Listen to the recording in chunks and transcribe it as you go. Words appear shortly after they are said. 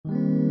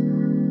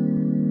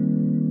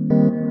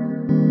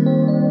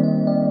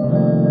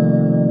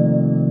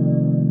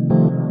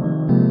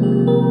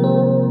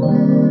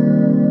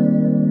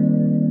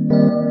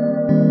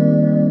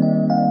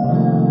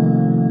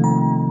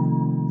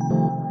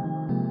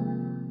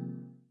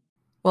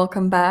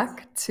Welcome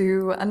back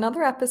to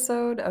another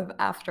episode of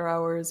After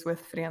Hours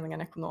with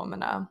Föreningen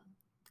Ekonomerna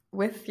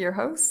with your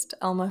host,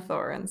 Elma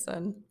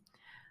Thorensen.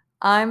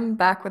 I'm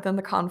back within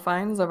the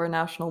confines of our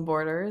national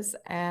borders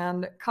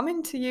and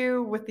coming to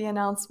you with the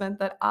announcement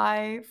that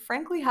I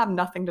frankly have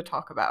nothing to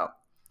talk about.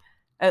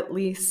 At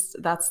least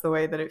that's the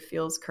way that it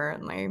feels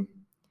currently.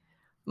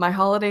 My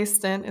holiday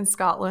stint in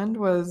Scotland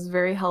was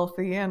very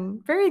healthy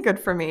and very good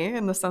for me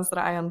in the sense that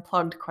I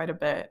unplugged quite a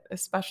bit,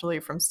 especially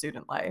from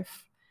student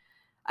life.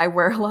 I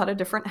wear a lot of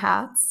different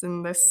hats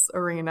in this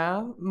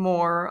arena,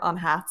 more on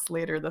hats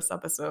later this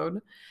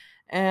episode,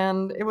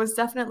 and it was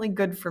definitely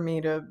good for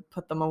me to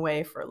put them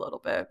away for a little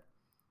bit.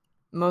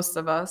 Most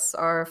of us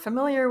are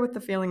familiar with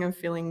the feeling of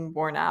feeling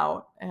worn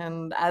out,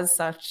 and as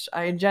such,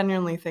 I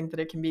genuinely think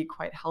that it can be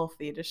quite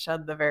healthy to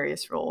shed the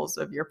various roles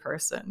of your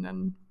person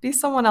and be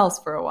someone else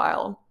for a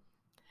while.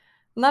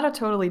 Not a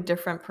totally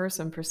different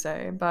person per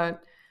se,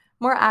 but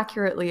more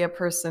accurately, a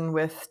person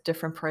with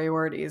different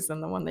priorities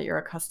than the one that you're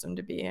accustomed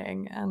to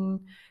being. And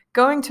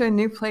going to a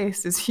new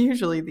place is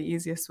usually the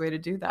easiest way to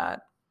do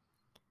that.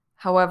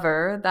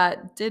 However,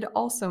 that did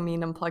also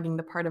mean unplugging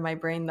the part of my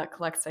brain that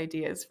collects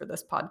ideas for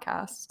this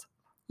podcast.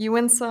 You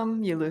win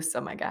some, you lose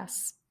some, I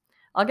guess.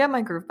 I'll get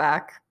my groove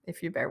back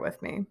if you bear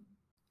with me.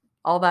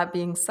 All that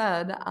being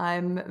said,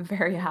 I'm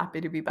very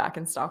happy to be back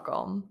in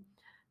Stockholm.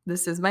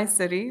 This is my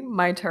city,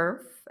 my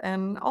turf,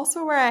 and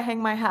also where I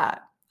hang my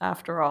hat,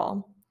 after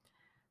all.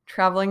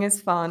 Traveling is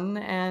fun,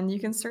 and you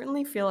can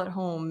certainly feel at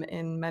home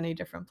in many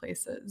different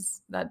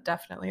places. That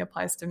definitely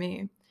applies to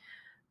me.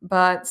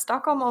 But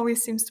Stockholm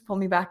always seems to pull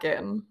me back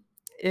in.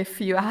 If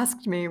you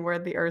asked me where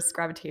the Earth's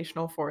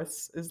gravitational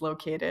force is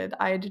located,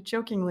 I'd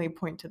jokingly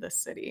point to this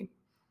city.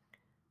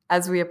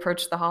 As we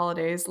approach the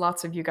holidays,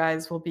 lots of you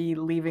guys will be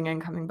leaving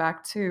and coming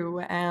back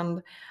too,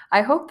 and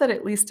I hope that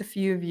at least a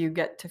few of you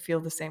get to feel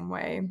the same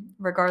way,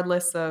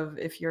 regardless of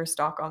if your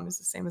Stockholm is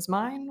the same as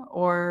mine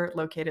or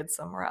located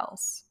somewhere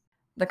else.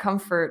 The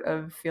comfort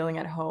of feeling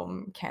at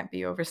home can't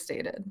be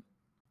overstated.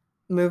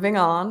 Moving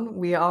on,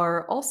 we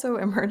are also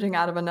emerging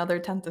out of another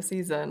Tenta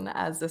season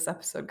as this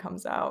episode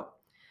comes out.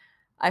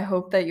 I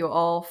hope that you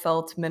all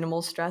felt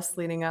minimal stress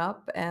leading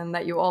up and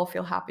that you all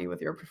feel happy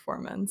with your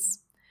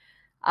performance.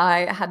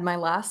 I had my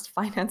last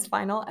finance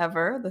final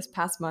ever this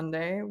past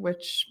Monday,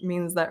 which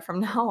means that from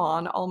now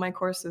on, all my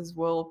courses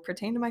will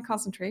pertain to my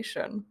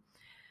concentration.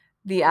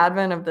 The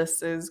advent of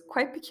this is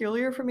quite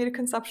peculiar for me to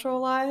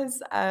conceptualize,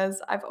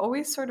 as I've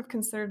always sort of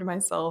considered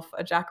myself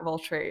a jack of all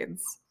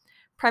trades,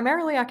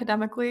 primarily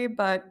academically,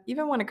 but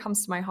even when it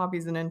comes to my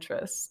hobbies and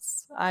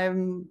interests, I've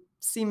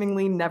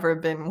seemingly never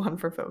been one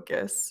for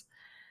focus.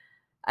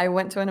 I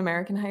went to an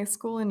American high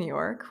school in New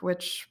York,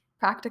 which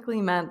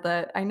practically meant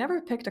that I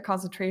never picked a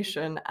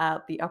concentration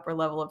at the upper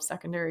level of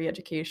secondary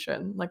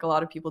education, like a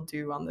lot of people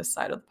do on this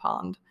side of the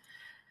pond.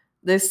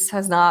 This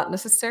has not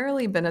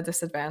necessarily been a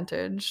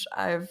disadvantage.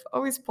 I've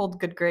always pulled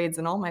good grades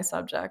in all my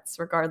subjects,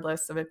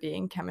 regardless of it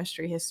being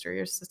chemistry,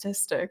 history, or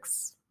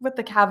statistics, with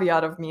the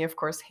caveat of me, of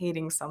course,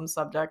 hating some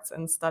subjects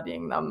and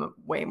studying them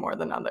way more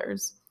than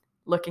others.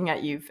 Looking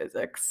at you,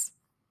 physics.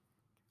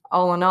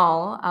 All in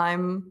all,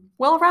 I'm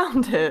well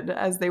rounded,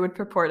 as they would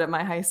purport at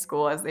my high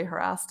school as they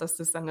harassed us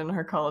to send in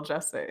our college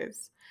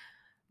essays.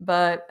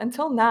 But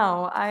until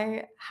now,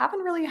 I haven't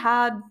really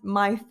had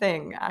my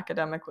thing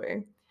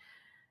academically.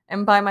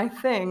 And by my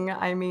thing,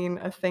 I mean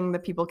a thing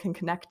that people can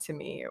connect to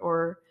me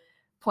or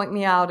point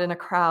me out in a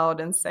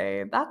crowd and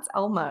say, that's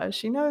Elma.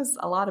 She knows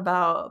a lot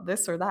about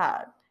this or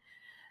that.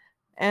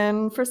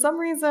 And for some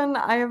reason,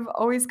 I've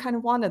always kind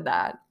of wanted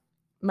that.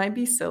 Might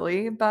be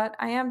silly, but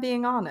I am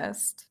being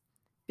honest.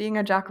 Being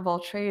a jack of all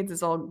trades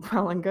is all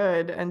well and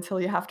good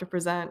until you have to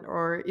present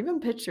or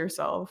even pitch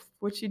yourself,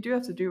 which you do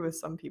have to do with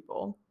some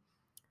people.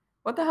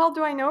 What the hell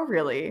do I know,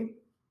 really?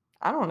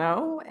 I don't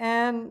know.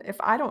 And if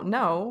I don't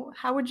know,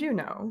 how would you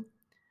know?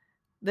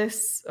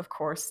 This, of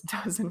course,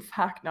 does in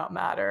fact not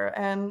matter,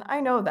 and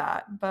I know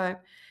that,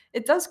 but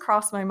it does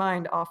cross my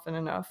mind often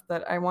enough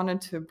that I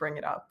wanted to bring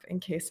it up in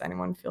case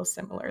anyone feels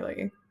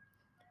similarly.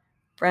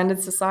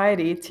 Branded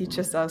society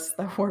teaches us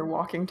that we're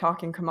walking,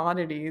 talking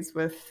commodities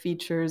with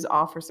features,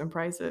 offers, and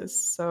prices.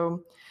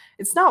 So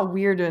it's not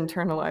weird to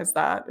internalize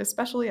that,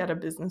 especially at a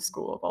business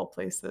school of all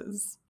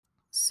places.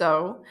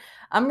 So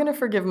I'm going to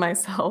forgive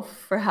myself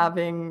for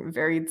having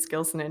varied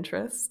skills and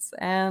interests,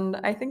 and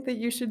I think that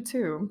you should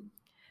too.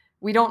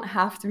 We don't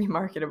have to be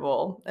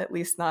marketable, at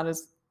least not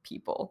as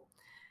people.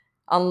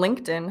 On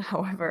LinkedIn,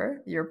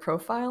 however, your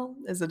profile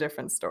is a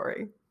different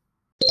story.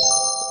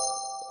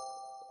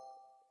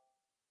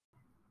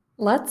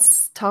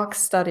 Let's talk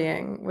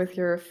studying with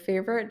your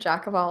favorite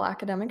jack of all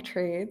academic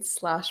trades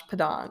slash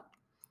pedant.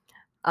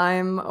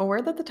 I'm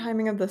aware that the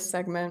timing of this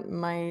segment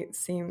might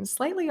seem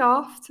slightly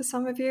off to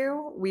some of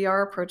you. We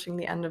are approaching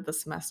the end of the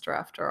semester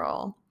after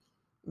all.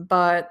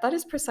 But that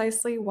is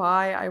precisely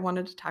why I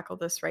wanted to tackle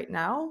this right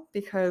now,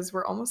 because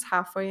we're almost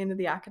halfway into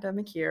the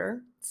academic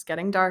year. It's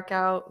getting dark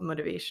out,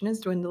 motivation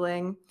is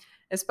dwindling,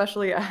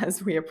 especially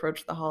as we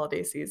approach the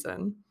holiday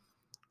season.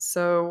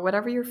 So,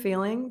 whatever you're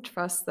feeling,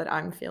 trust that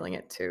I'm feeling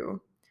it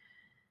too.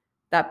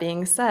 That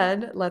being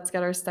said, let's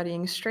get our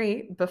studying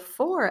straight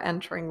before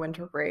entering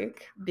winter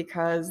break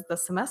because the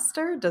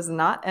semester does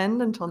not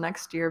end until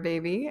next year,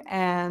 baby,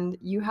 and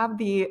you have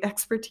the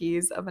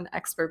expertise of an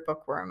expert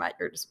bookworm at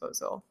your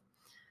disposal.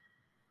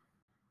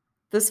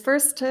 This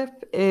first tip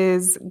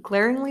is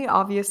glaringly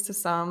obvious to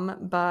some,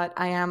 but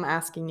I am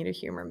asking you to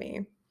humor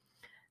me.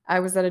 I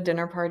was at a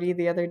dinner party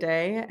the other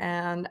day,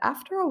 and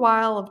after a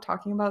while of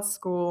talking about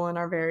school and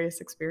our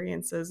various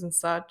experiences and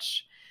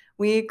such,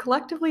 we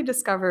collectively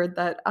discovered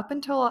that up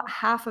until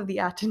half of the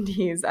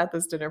attendees at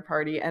this dinner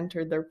party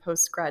entered their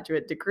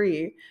postgraduate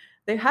degree,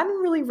 they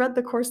hadn't really read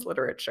the course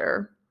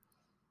literature.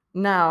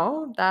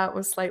 Now, that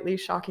was slightly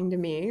shocking to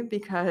me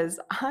because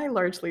I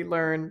largely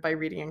learn by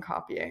reading and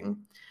copying.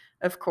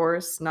 Of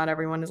course, not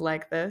everyone is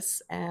like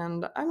this,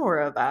 and I'm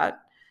aware of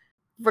that.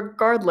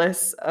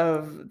 Regardless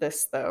of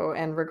this, though,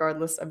 and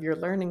regardless of your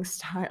learning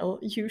style,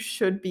 you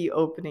should be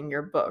opening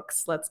your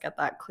books. Let's get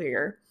that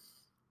clear.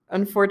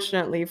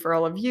 Unfortunately for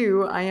all of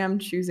you, I am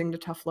choosing to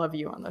tough love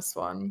you on this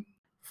one.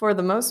 For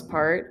the most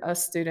part,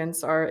 us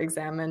students are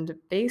examined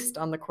based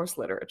on the course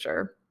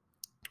literature.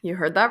 You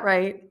heard that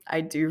right.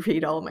 I do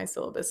read all my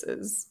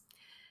syllabuses.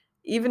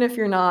 Even if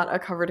you're not a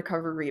cover to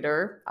cover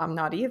reader, I'm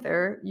not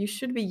either, you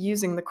should be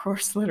using the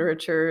course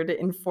literature to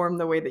inform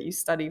the way that you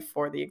study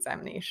for the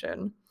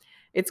examination.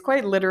 It's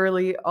quite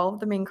literally all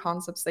of the main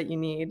concepts that you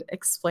need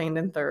explained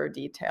in thorough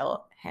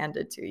detail,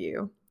 handed to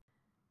you.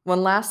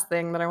 One last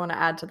thing that I want to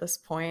add to this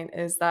point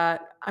is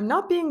that I'm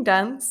not being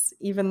dense,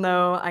 even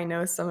though I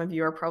know some of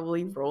you are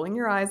probably rolling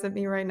your eyes at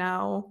me right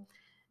now.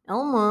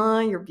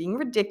 Elma, you're being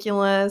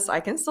ridiculous.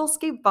 I can still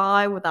skate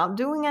by without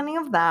doing any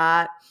of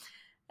that.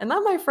 And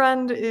that, my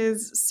friend,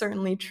 is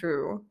certainly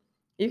true.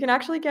 You can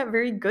actually get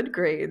very good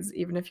grades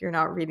even if you're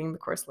not reading the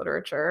course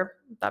literature.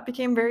 That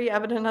became very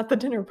evident at the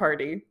dinner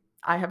party.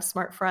 I have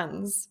smart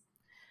friends.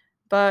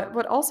 But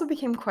what also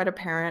became quite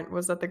apparent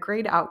was that the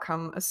grade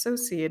outcome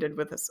associated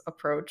with this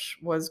approach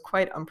was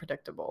quite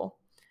unpredictable.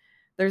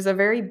 There's a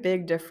very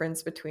big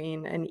difference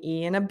between an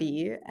E and a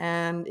B,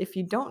 and if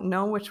you don't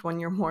know which one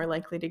you're more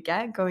likely to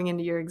get going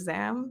into your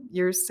exam,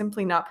 you're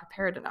simply not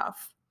prepared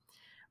enough.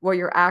 What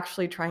you're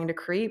actually trying to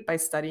create by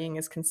studying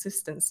is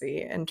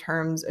consistency in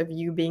terms of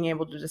you being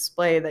able to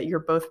display that you're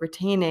both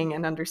retaining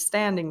and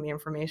understanding the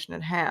information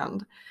at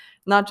hand,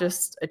 not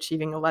just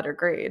achieving a letter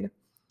grade.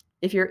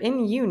 If you're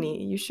in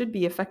uni, you should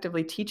be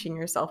effectively teaching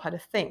yourself how to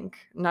think,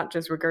 not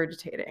just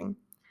regurgitating.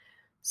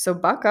 So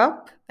buck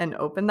up and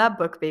open that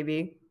book,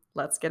 baby.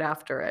 Let's get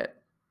after it.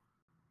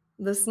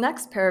 This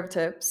next pair of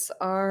tips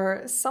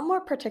are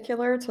somewhat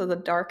particular to the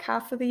dark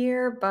half of the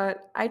year,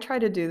 but I try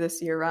to do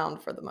this year round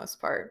for the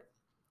most part.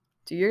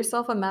 Do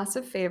yourself a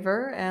massive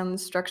favor and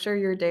structure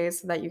your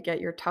days so that you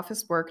get your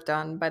toughest work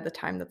done by the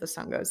time that the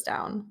sun goes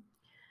down.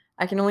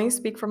 I can only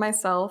speak for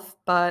myself,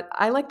 but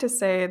I like to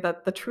say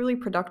that the truly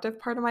productive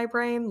part of my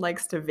brain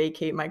likes to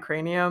vacate my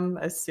cranium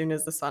as soon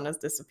as the sun has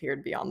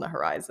disappeared beyond the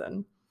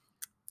horizon.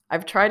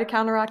 I've tried to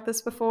counteract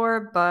this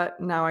before, but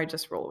now I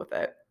just roll with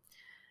it.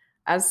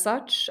 As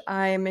such,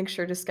 I make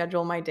sure to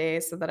schedule my day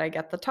so that I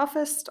get the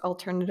toughest,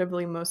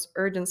 alternatively most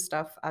urgent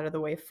stuff out of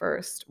the way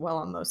first while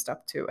I'm most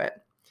up to it.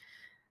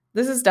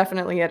 This is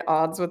definitely at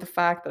odds with the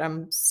fact that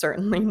I'm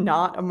certainly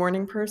not a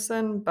morning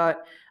person,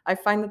 but I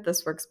find that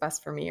this works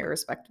best for me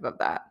irrespective of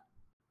that.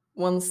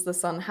 Once the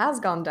sun has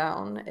gone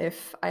down,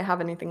 if I have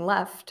anything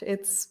left,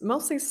 it's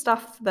mostly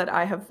stuff that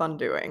I have fun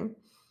doing.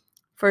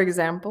 For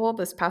example,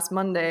 this past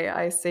Monday,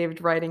 I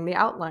saved writing the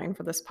outline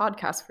for this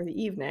podcast for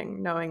the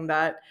evening, knowing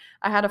that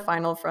I had a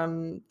final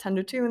from 10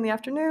 to 2 in the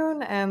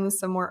afternoon and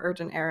some more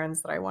urgent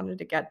errands that I wanted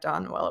to get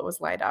done while it was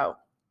light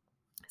out.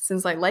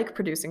 Since I like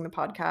producing the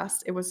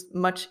podcast, it was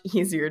much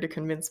easier to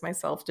convince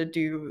myself to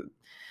do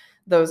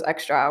those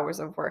extra hours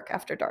of work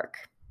after dark.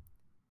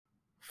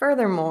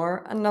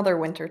 Furthermore, another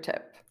winter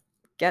tip: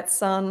 get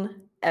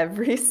sun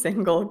every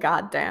single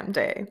goddamn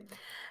day.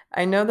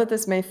 I know that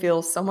this may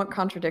feel somewhat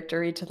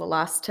contradictory to the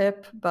last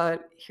tip,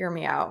 but hear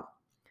me out.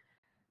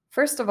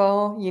 First of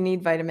all, you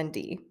need vitamin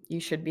D. You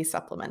should be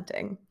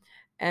supplementing.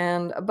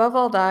 And above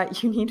all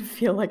that, you need to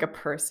feel like a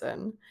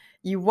person.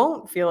 You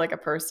won't feel like a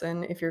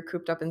person if you're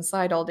cooped up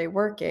inside all day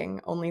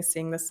working, only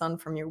seeing the sun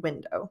from your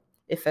window,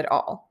 if at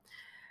all.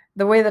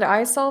 The way that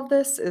I solve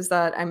this is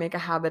that I make a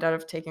habit out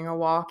of taking a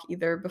walk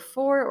either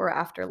before or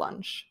after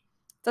lunch.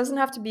 It doesn't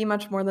have to be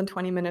much more than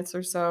 20 minutes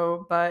or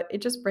so, but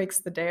it just breaks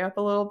the day up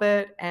a little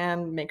bit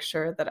and makes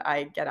sure that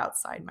I get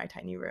outside my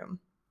tiny room.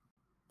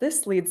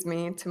 This leads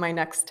me to my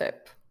next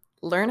tip.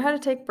 Learn how to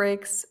take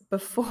breaks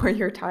before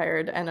you're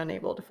tired and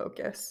unable to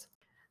focus.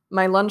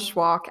 My lunch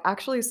walk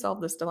actually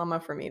solved this dilemma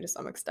for me to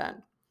some extent.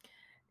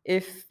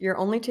 If you're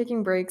only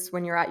taking breaks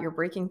when you're at your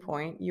breaking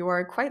point, you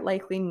are quite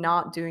likely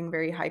not doing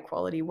very high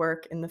quality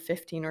work in the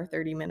 15 or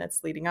 30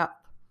 minutes leading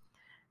up.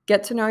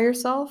 Get to know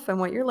yourself and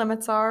what your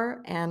limits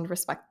are and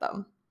respect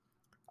them.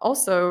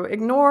 Also,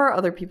 ignore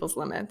other people's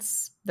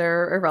limits.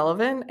 They're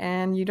irrelevant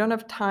and you don't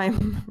have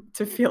time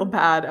to feel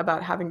bad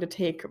about having to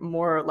take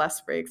more or less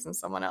breaks than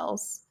someone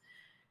else.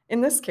 In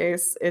this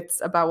case,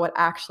 it's about what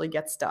actually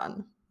gets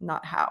done,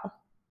 not how.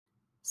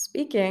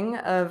 Speaking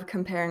of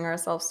comparing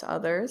ourselves to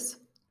others,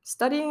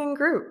 studying in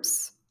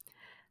groups.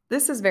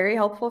 This is very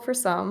helpful for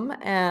some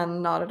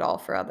and not at all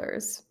for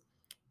others.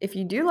 If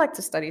you do like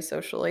to study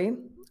socially,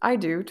 I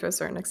do to a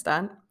certain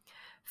extent,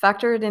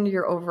 factor it into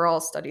your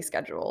overall study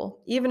schedule,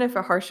 even if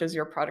it harshes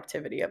your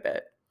productivity a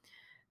bit.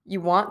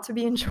 You want to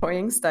be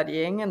enjoying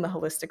studying in the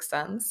holistic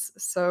sense,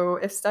 so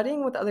if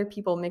studying with other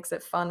people makes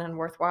it fun and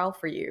worthwhile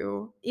for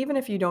you, even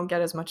if you don't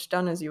get as much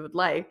done as you would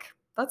like,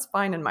 that's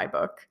fine in my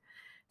book.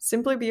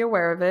 Simply be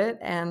aware of it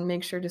and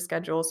make sure to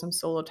schedule some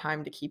solo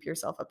time to keep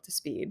yourself up to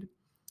speed.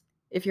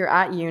 If you're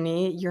at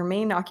uni, your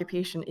main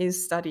occupation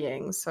is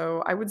studying,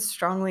 so I would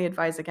strongly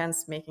advise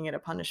against making it a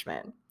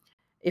punishment.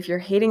 If you're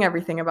hating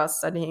everything about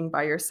studying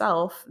by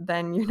yourself,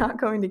 then you're not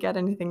going to get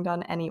anything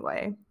done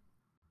anyway.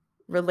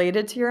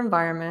 Related to your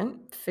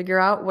environment, figure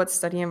out what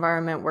study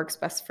environment works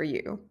best for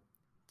you.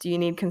 Do you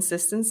need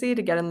consistency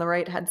to get in the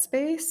right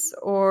headspace,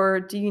 or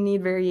do you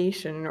need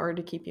variation in order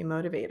to keep you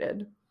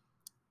motivated?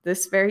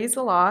 This varies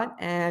a lot,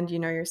 and you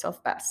know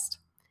yourself best.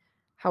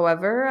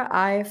 However,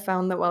 I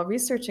found that while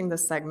researching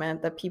this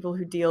segment, that people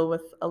who deal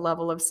with a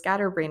level of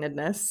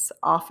scatterbrainedness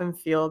often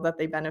feel that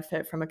they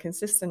benefit from a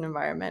consistent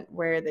environment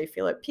where they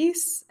feel at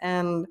peace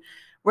and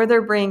where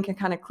their brain can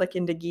kind of click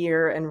into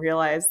gear and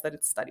realize that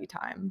it's study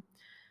time.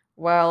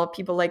 While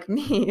people like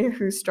me,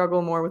 who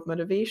struggle more with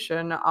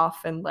motivation,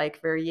 often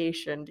like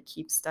variation to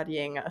keep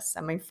studying a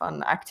semi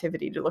fun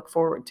activity to look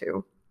forward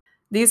to.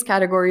 These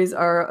categories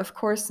are, of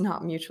course,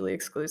 not mutually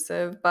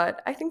exclusive,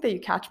 but I think that you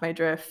catch my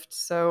drift,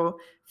 so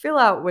feel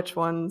out which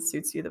one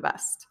suits you the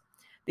best.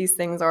 These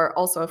things are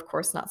also, of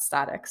course, not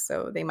static,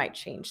 so they might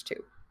change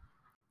too.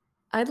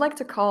 I'd like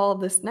to call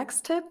this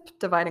next tip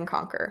divide and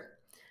conquer.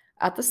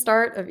 At the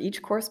start of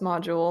each course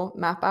module,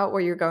 map out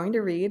what you're going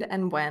to read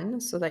and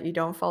when so that you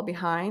don't fall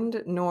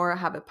behind nor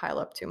have it pile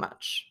up too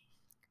much.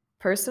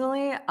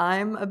 Personally,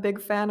 I'm a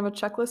big fan of a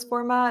checklist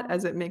format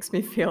as it makes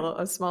me feel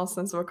a small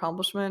sense of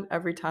accomplishment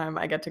every time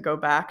I get to go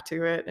back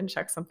to it and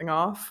check something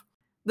off.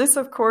 This,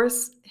 of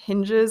course,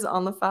 hinges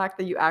on the fact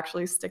that you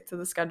actually stick to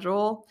the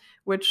schedule,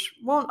 which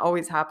won't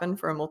always happen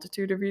for a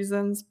multitude of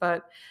reasons,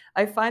 but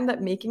I find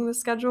that making the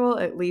schedule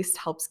at least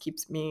helps keep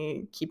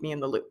me in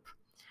the loop.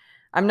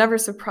 I'm never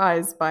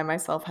surprised by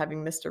myself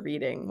having missed a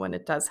reading when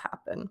it does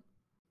happen.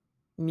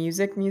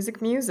 Music,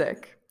 music,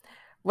 music.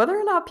 Whether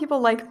or not people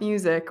like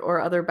music or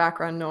other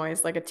background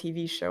noise like a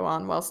TV show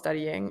on while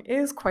studying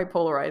is quite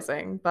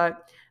polarizing,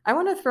 but I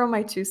want to throw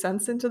my 2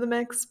 cents into the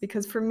mix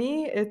because for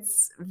me,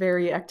 it's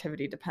very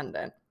activity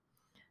dependent.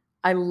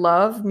 I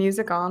love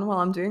music on while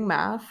I'm doing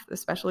math,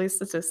 especially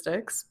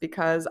statistics,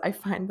 because I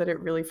find that it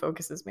really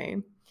focuses me.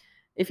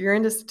 If you're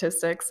into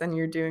statistics and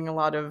you're doing a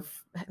lot of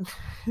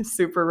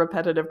super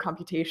repetitive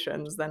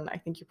computations, then I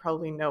think you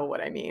probably know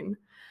what I mean.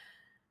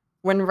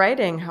 When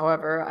writing,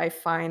 however, I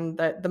find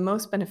that the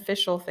most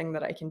beneficial thing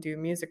that I can do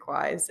music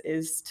wise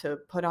is to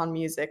put on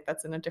music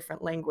that's in a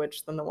different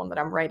language than the one that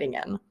I'm writing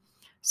in.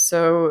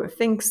 So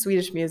think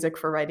Swedish music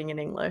for writing in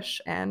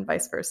English and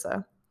vice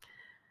versa.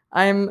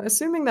 I'm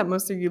assuming that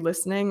most of you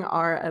listening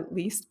are at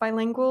least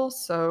bilingual,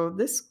 so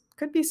this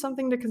could be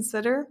something to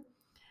consider.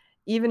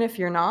 Even if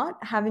you're not,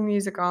 having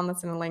music on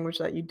that's in a language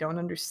that you don't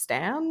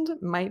understand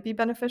might be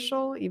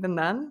beneficial even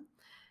then.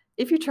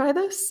 If you try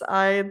this,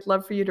 I'd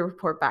love for you to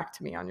report back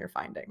to me on your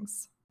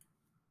findings.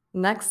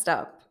 Next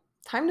up,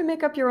 time to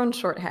make up your own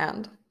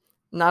shorthand,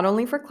 not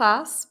only for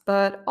class,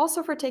 but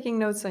also for taking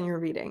notes on your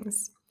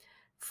readings.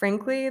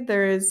 Frankly,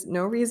 there is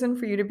no reason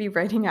for you to be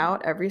writing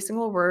out every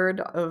single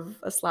word of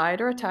a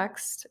slide or a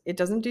text. It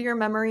doesn't do your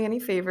memory any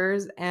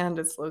favors and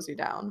it slows you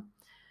down.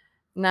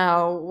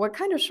 Now, what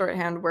kind of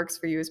shorthand works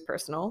for you is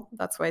personal.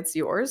 That's why it's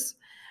yours.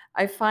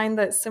 I find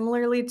that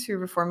similarly to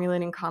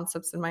reformulating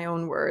concepts in my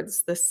own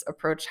words, this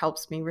approach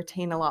helps me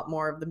retain a lot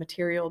more of the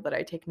material that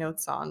I take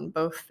notes on,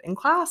 both in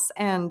class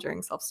and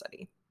during self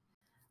study.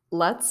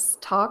 Let's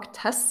talk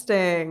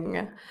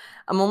testing.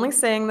 I'm only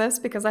saying this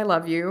because I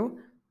love you.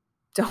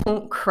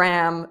 Don't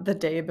cram the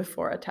day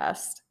before a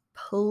test.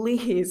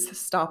 Please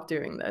stop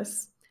doing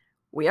this.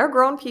 We are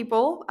grown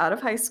people out of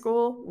high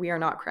school. We are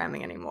not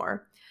cramming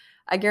anymore.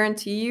 I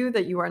guarantee you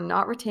that you are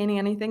not retaining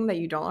anything that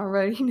you don't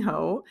already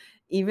know,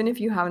 even if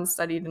you haven't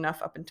studied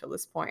enough up until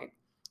this point,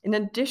 in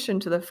addition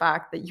to the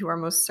fact that you are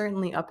most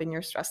certainly upping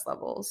your stress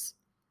levels.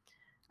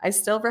 I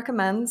still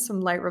recommend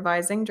some light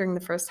revising during the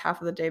first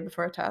half of the day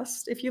before a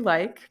test, if you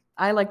like.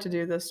 I like to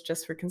do this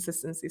just for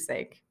consistency's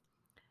sake.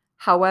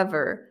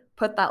 However,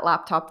 put that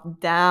laptop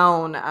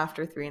down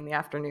after 3 in the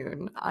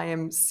afternoon. I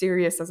am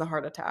serious as a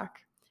heart attack.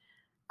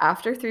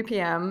 After 3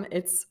 p.m.,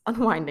 it's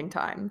unwinding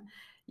time.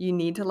 You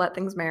need to let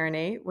things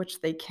marinate, which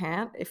they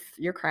can't if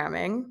you're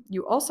cramming.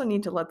 You also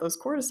need to let those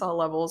cortisol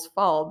levels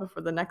fall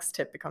before the next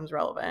tip becomes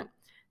relevant,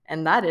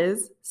 and that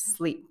is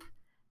sleep.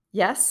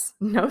 Yes,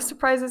 no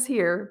surprises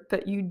here,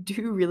 but you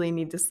do really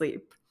need to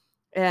sleep.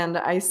 And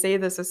I say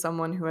this as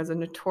someone who has a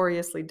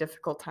notoriously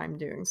difficult time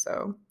doing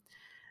so.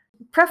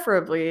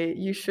 Preferably,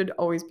 you should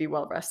always be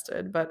well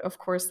rested, but of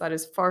course, that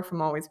is far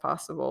from always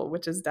possible,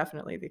 which is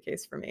definitely the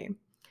case for me.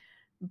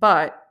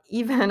 But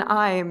even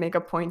I make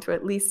a point to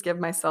at least give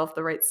myself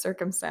the right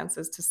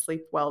circumstances to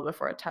sleep well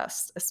before a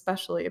test,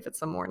 especially if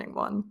it's a morning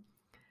one.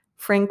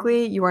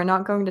 Frankly, you are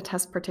not going to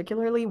test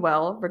particularly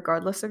well,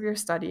 regardless of your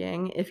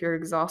studying, if you're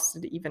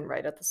exhausted even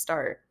right at the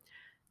start.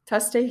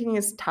 Test taking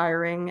is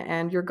tiring,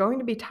 and you're going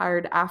to be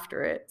tired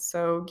after it,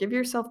 so give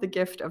yourself the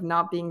gift of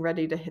not being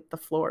ready to hit the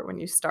floor when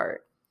you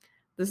start.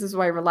 This is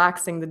why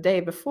relaxing the day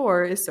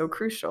before is so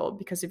crucial,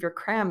 because if you're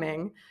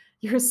cramming,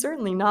 you're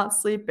certainly not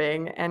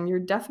sleeping, and you're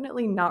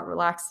definitely not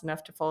relaxed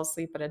enough to fall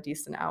asleep at a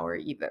decent hour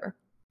either.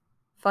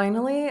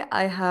 Finally,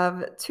 I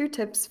have 2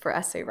 tips for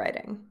essay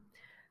writing.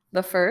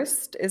 The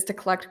first is to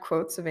collect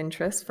quotes of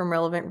interest from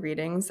relevant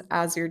readings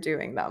as you're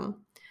doing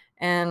them.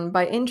 And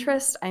by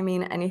interest, I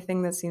mean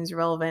anything that seems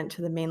relevant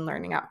to the main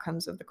learning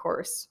outcomes of the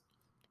course.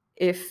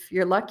 If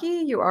you're lucky,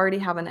 you already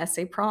have an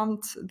essay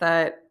prompt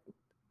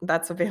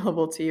that's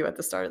available to you at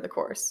the start of the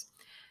course.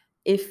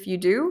 If you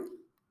do,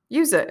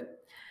 use it.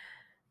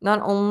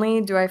 Not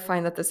only do I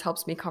find that this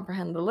helps me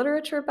comprehend the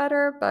literature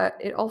better, but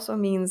it also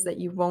means that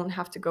you won't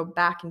have to go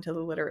back into the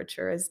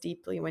literature as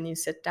deeply when you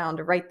sit down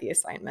to write the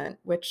assignment,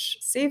 which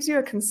saves you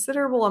a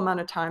considerable amount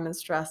of time and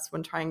stress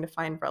when trying to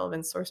find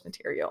relevant source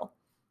material.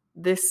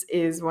 This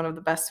is one of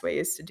the best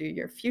ways to do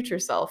your future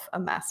self a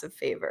massive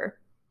favor.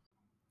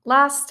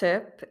 Last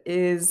tip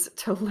is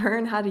to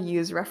learn how to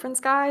use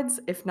reference guides,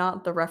 if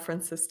not the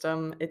reference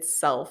system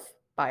itself,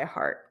 by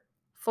heart.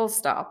 Full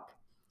stop.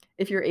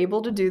 If you're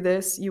able to do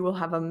this, you will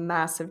have a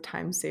massive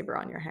time saver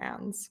on your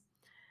hands.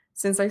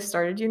 Since I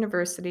started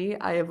university,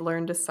 I have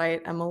learned to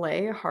cite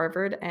MLA,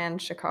 Harvard,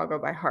 and Chicago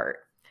by heart.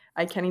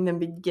 I can't even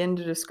begin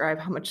to describe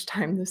how much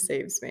time this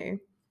saves me.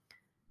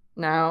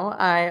 Now,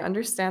 I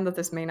understand that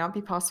this may not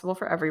be possible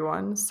for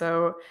everyone,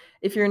 so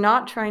if you're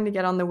not trying to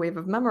get on the wave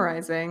of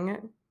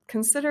memorizing,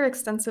 consider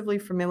extensively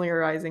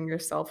familiarizing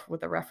yourself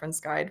with a reference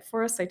guide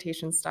for a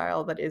citation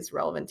style that is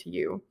relevant to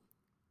you.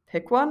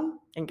 Pick one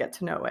and get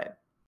to know it.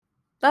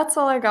 That's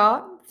all I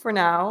got for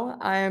now.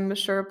 I'm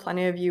sure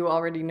plenty of you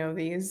already know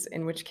these,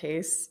 in which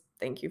case,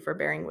 thank you for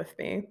bearing with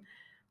me.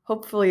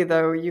 Hopefully,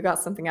 though, you got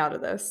something out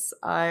of this.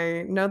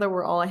 I know that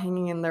we're all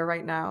hanging in there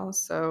right now,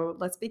 so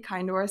let's be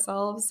kind to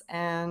ourselves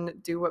and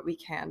do what we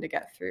can to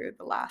get through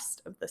the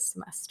last of this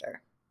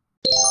semester.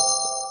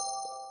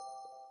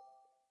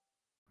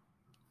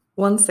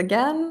 Once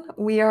again,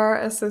 we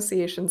are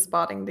association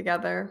spotting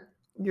together.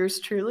 Yours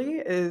truly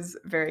is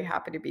very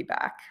happy to be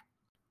back.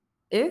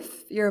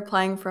 If you're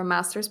applying for a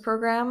master's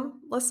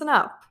program, listen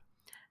up.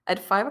 At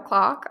 5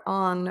 o'clock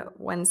on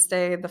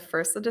Wednesday, the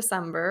 1st of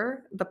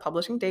December, the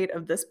publishing date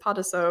of this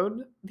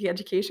podisode, the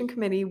Education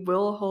Committee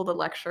will hold a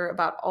lecture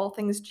about all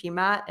things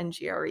GMAT and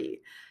GRE,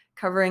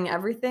 covering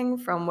everything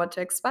from what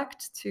to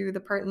expect to the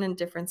pertinent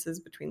differences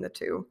between the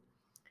two.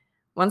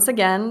 Once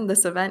again,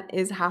 this event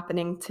is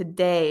happening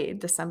today,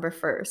 December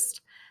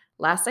 1st.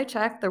 Last I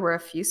checked, there were a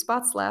few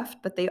spots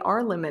left, but they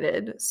are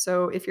limited,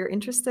 so if you're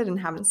interested and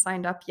haven't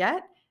signed up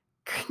yet,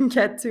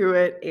 get to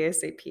it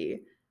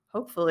ASAP.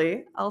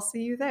 Hopefully, I'll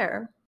see you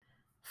there.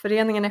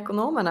 Föreningen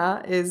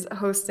Ekonomerna is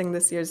hosting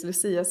this year's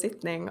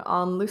Lucia-sittning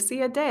on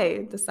Lucia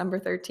Day, December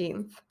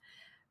 13th.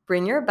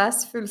 Bring your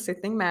best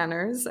full-sitting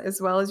manners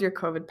as well as your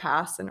COVID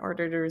pass in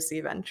order to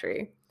receive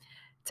entry.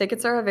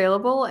 Tickets are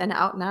available and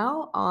out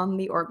now on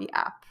the Orbi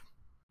app.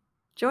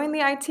 Join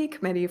the IT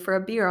committee for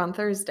a beer on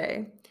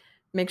Thursday.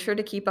 Make sure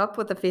to keep up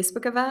with the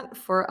Facebook event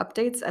for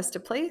updates as to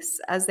place,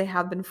 as they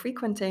have been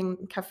frequenting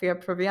Café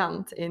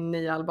Proviant in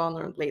Nya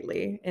Albanor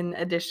lately, in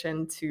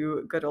addition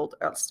to good old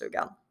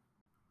Ölstugan.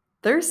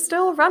 They're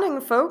still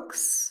running,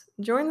 folks.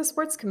 Join the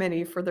sports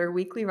committee for their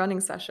weekly running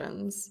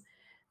sessions.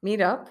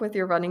 Meet up with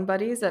your running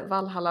buddies at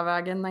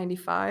Valhallavägen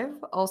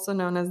 95, also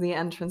known as the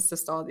entrance to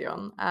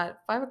Stadion, at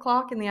 5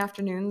 o'clock in the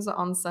afternoons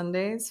on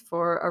Sundays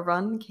for a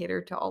run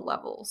catered to all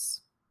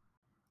levels.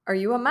 Are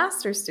you a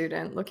master's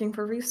student looking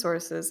for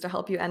resources to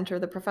help you enter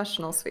the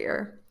professional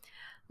sphere?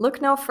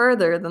 Look no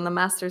further than the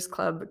Masters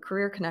Club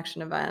Career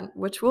Connection event,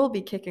 which will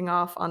be kicking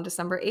off on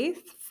December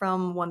 8th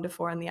from 1 to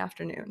 4 in the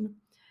afternoon.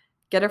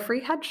 Get a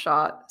free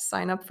headshot,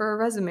 sign up for a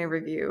resume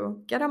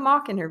review, get a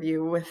mock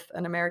interview with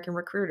an American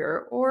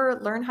recruiter, or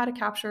learn how to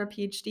capture a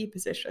PhD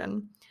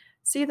position.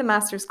 See the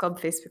Masters Club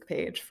Facebook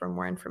page for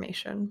more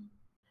information.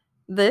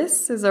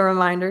 This is a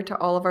reminder to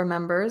all of our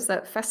members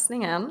that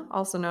Fästningen,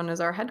 also known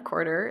as our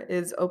headquarter,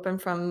 is open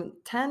from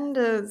 10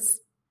 to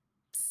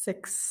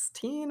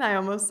 16, I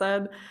almost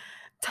said,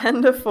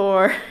 10 to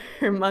 4,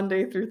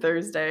 Monday through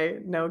Thursday,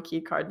 no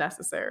key card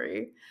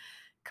necessary.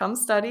 Come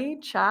study,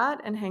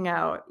 chat, and hang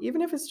out,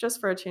 even if it's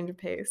just for a change of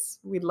pace.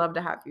 We'd love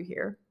to have you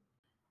here.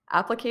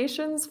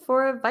 Applications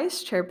for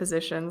vice chair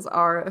positions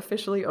are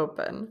officially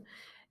open.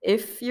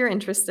 If you're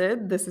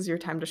interested, this is your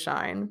time to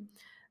shine.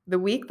 The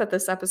week that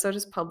this episode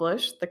is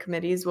published, the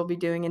committees will be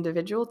doing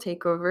individual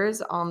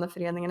takeovers on the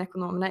Föreningen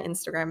Ekonomerna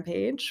Instagram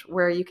page,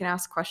 where you can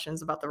ask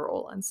questions about the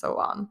role and so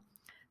on.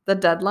 The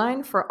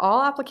deadline for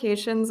all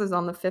applications is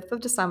on the 5th of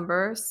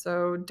December,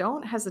 so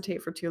don't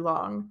hesitate for too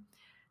long.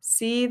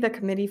 See the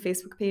committee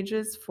Facebook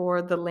pages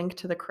for the link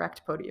to the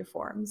correct Podia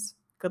forms.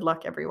 Good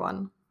luck,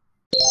 everyone.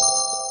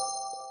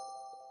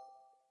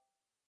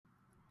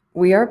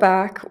 We are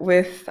back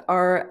with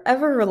our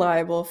ever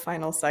reliable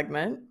final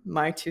segment,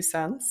 My Two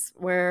Cents,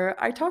 where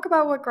I talk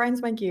about what grinds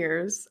my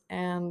gears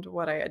and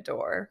what I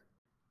adore.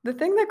 The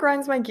thing that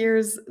grinds my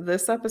gears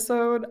this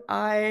episode,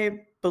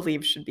 I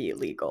believe should be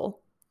illegal.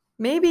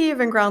 Maybe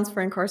even grounds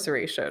for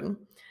incarceration.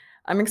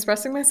 I'm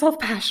expressing myself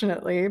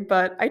passionately,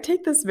 but I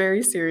take this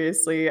very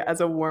seriously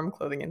as a warm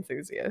clothing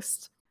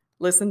enthusiast.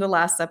 Listen to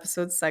last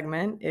episode's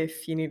segment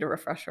if you need a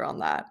refresher on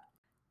that.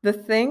 The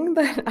thing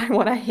that I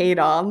want to hate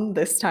on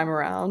this time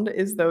around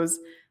is those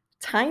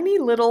tiny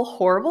little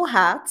horrible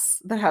hats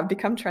that have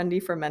become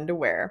trendy for men to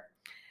wear.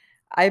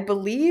 I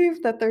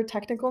believe that their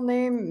technical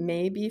name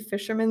may be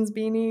fisherman's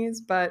beanies,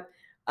 but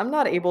I'm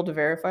not able to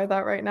verify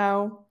that right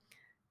now.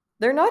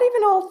 They're not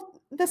even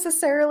all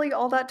necessarily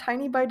all that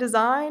tiny by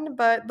design,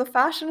 but the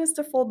fashion is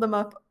to fold them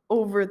up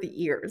over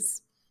the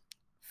ears.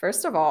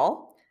 First of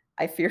all,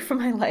 I fear for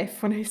my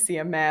life when I see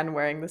a man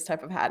wearing this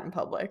type of hat in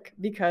public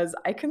because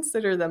I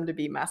consider them to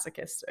be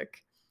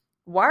masochistic.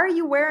 Why are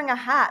you wearing a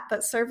hat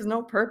that serves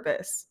no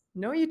purpose,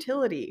 no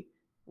utility?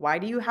 Why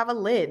do you have a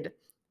lid?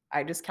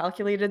 I just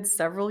calculated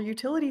several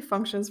utility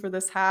functions for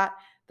this hat.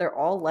 They're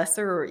all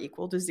lesser or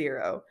equal to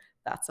zero.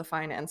 That's a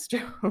finance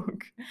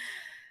joke.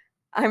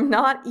 I'm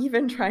not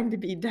even trying to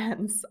be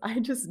dense.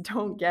 I just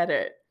don't get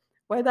it.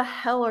 Why the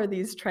hell are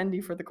these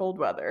trendy for the cold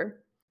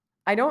weather?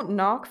 I don't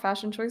knock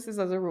fashion choices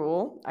as a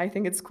rule. I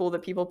think it's cool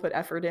that people put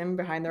effort in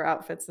behind their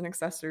outfits and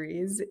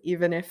accessories,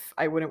 even if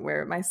I wouldn't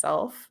wear it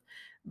myself.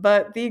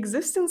 But the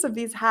existence of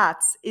these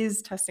hats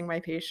is testing my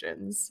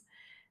patience.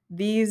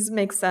 These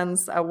make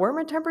sense at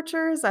warmer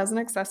temperatures as an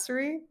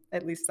accessory,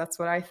 at least that's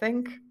what I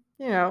think.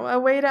 You know, a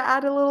way to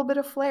add a little bit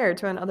of flair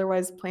to an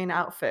otherwise plain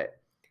outfit.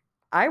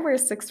 I wear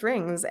 6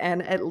 rings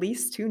and at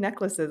least 2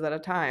 necklaces at a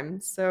time,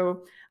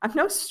 so I'm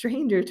no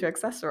stranger to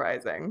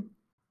accessorizing.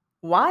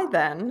 Why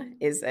then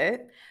is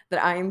it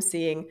that I am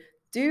seeing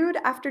dude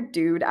after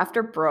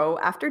bro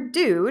after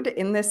dude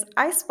in this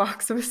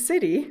icebox of a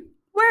city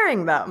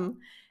wearing them?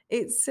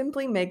 It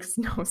simply makes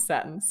no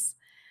sense.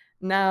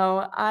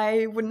 Now,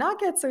 I would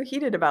not get so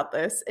heated about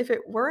this if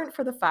it weren't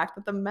for the fact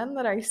that the men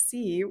that I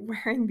see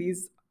wearing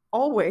these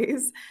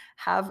always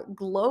have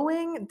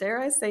glowing, dare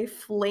I say,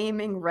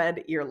 flaming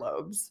red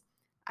earlobes.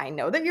 I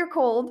know that you're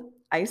cold.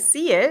 I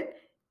see it,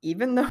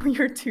 even though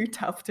you're too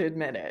tough to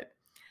admit it.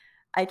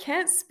 I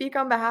can't speak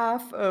on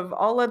behalf of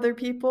all other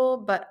people,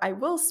 but I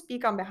will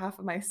speak on behalf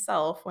of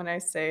myself when I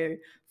say,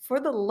 for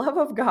the love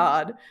of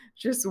God,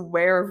 just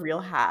wear a real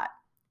hat.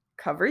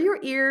 Cover your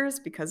ears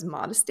because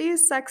modesty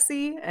is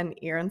sexy and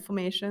ear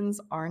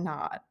inflammations are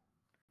not.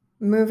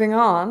 Moving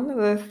on,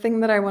 the thing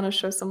that I want to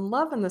show some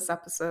love in this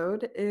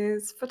episode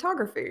is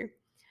photography.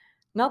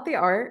 Not the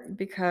art,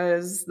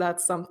 because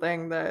that's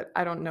something that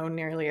I don't know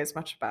nearly as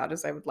much about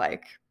as I would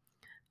like.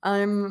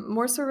 I'm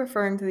more so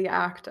referring to the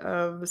act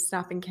of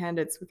snapping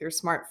candidates with your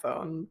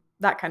smartphone,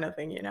 that kind of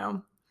thing, you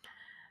know.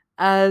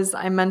 As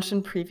I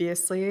mentioned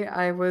previously,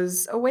 I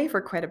was away for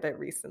quite a bit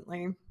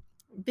recently.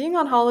 Being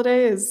on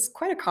holiday is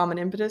quite a common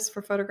impetus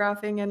for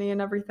photographing any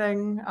and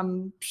everything.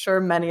 I'm sure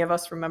many of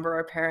us remember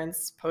our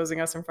parents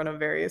posing us in front of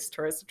various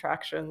tourist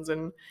attractions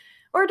in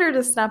order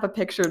to snap a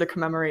picture to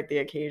commemorate the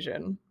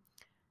occasion.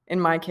 In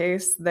my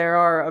case, there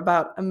are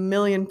about a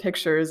million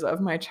pictures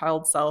of my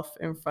child self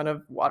in front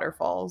of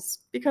waterfalls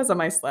because I'm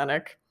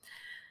Icelandic.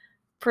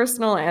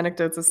 Personal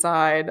anecdotes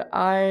aside,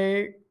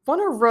 I want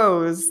to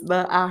rose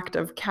the act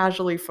of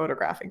casually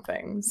photographing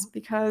things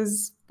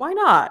because why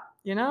not,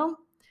 you know?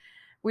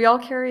 We all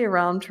carry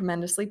around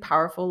tremendously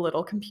powerful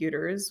little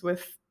computers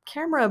with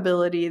camera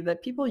ability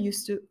that people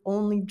used to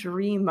only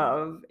dream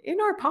of in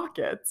our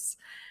pockets.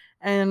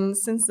 And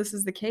since this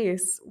is the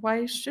case,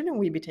 why shouldn't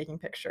we be taking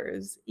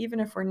pictures, even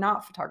if we're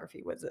not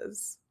photography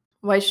whizzes?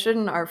 Why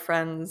shouldn't our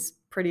friends'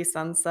 pretty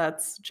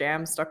sunsets,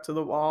 jam stuck to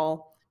the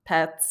wall,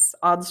 pets,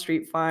 odd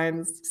street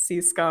finds, sea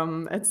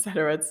scum,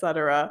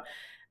 etc.,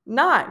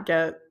 not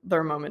get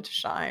their moment to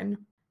shine?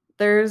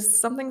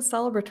 There's something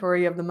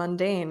celebratory of the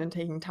mundane and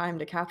taking time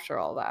to capture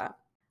all that.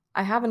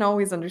 I haven't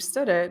always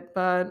understood it,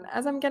 but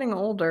as I'm getting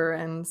older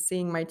and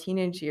seeing my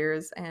teenage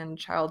years and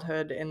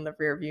childhood in the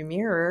rearview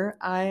mirror,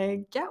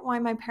 I get why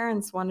my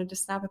parents wanted to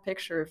snap a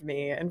picture of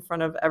me in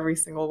front of every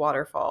single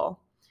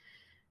waterfall.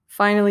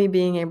 Finally,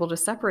 being able to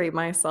separate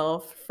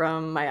myself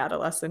from my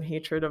adolescent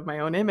hatred of my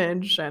own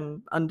image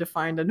and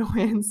undefined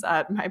annoyance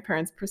at my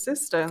parents'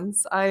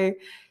 persistence, I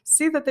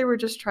see that they were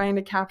just trying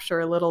to capture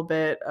a little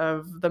bit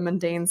of the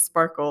mundane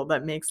sparkle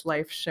that makes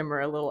life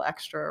shimmer a little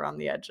extra around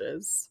the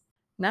edges.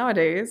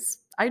 Nowadays,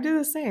 I do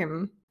the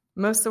same.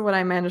 Most of what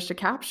I manage to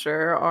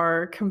capture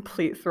are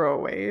complete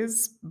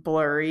throwaways,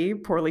 blurry,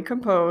 poorly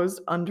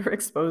composed,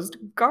 underexposed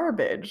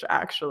garbage,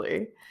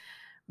 actually.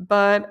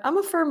 But I'm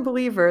a firm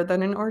believer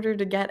that in order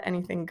to get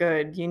anything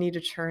good, you need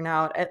to churn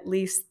out at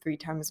least 3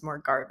 times more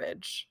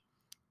garbage.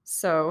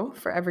 So,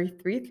 for every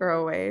 3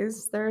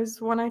 throwaways,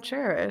 there's one I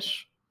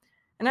cherish.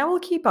 And I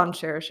will keep on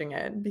cherishing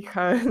it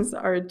because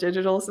our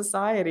digital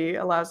society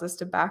allows us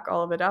to back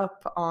all of it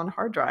up on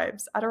hard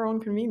drives at our own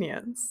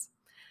convenience.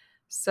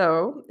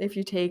 So, if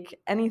you take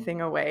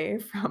anything away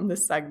from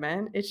this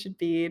segment, it should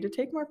be to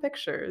take more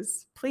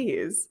pictures.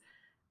 Please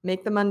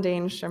make the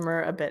mundane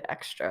shimmer a bit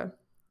extra.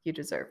 You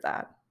deserve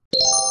that.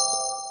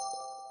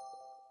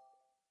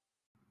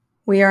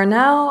 We are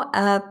now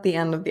at the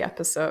end of the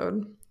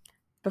episode.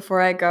 Before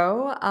I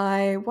go,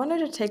 I wanted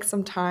to take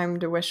some time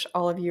to wish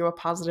all of you a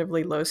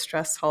positively low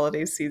stress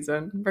holiday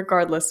season,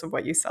 regardless of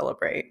what you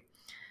celebrate.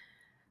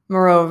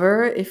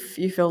 Moreover, if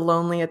you feel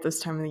lonely at this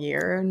time of the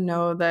year,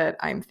 know that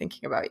I'm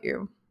thinking about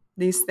you.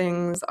 These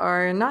things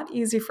are not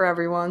easy for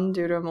everyone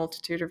due to a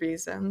multitude of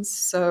reasons,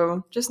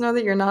 so just know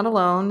that you're not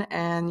alone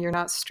and you're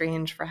not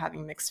strange for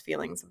having mixed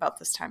feelings about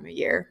this time of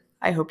year.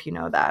 I hope you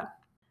know that.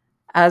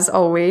 As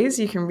always,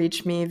 you can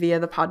reach me via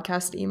the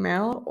podcast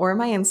email or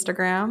my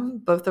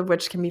Instagram, both of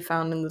which can be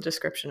found in the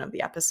description of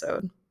the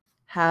episode.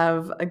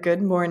 Have a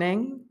good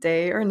morning,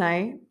 day, or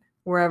night,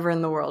 wherever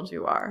in the world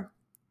you are.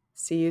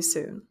 See you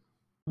soon.